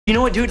You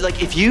know what, dude?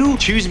 Like, if you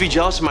choose to be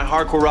jealous of my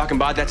hardcore rock and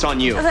bod, that's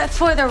on you.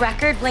 For the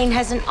record, Blaine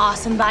has an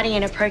awesome body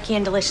and a perky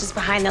and delicious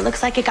behind that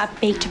looks like it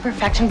got baked to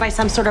perfection by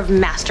some sort of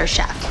master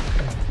chef.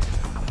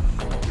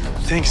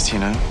 Thanks,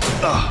 Tina.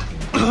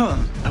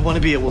 I want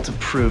to be able to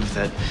prove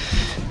that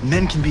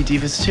men can be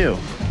divas too,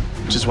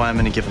 which is why I'm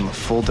going to give him a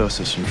full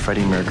dose of some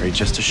Freddie Mercury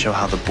just to show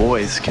how the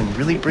boys can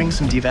really bring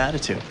some diva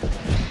attitude.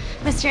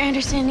 Mr.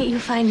 Anderson, you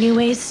find new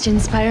ways to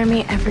inspire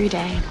me every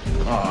day.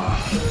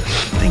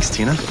 Thanks,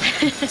 Tina.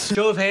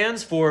 Show of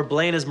hands for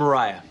Blaine as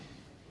Mariah.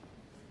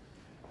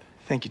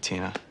 Thank you,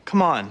 Tina.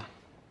 Come on.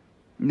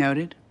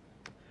 Noted.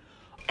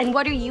 And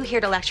what are you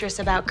here to lecture us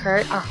about,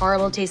 Kurt? Our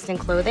horrible taste in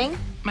clothing?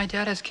 My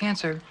dad has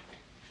cancer.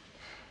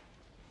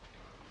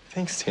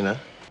 Thanks, Tina.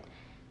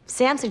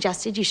 Sam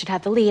suggested you should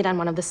have the lead on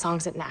one of the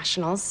songs at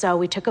Nationals, so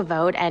we took a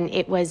vote, and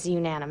it was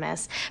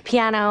unanimous.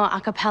 Piano,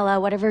 a cappella,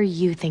 whatever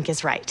you think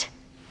is right.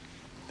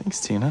 Thanks,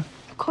 Tina.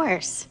 Of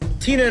course.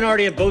 Tina and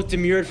Artie have both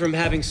demurred from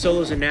having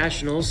solos at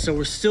Nationals, so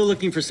we're still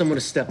looking for someone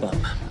to step up.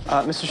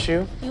 Mr.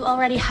 Shu? You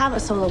already have a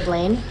solo,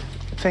 Blaine.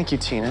 Thank you,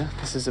 Tina.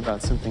 This is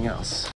about something else.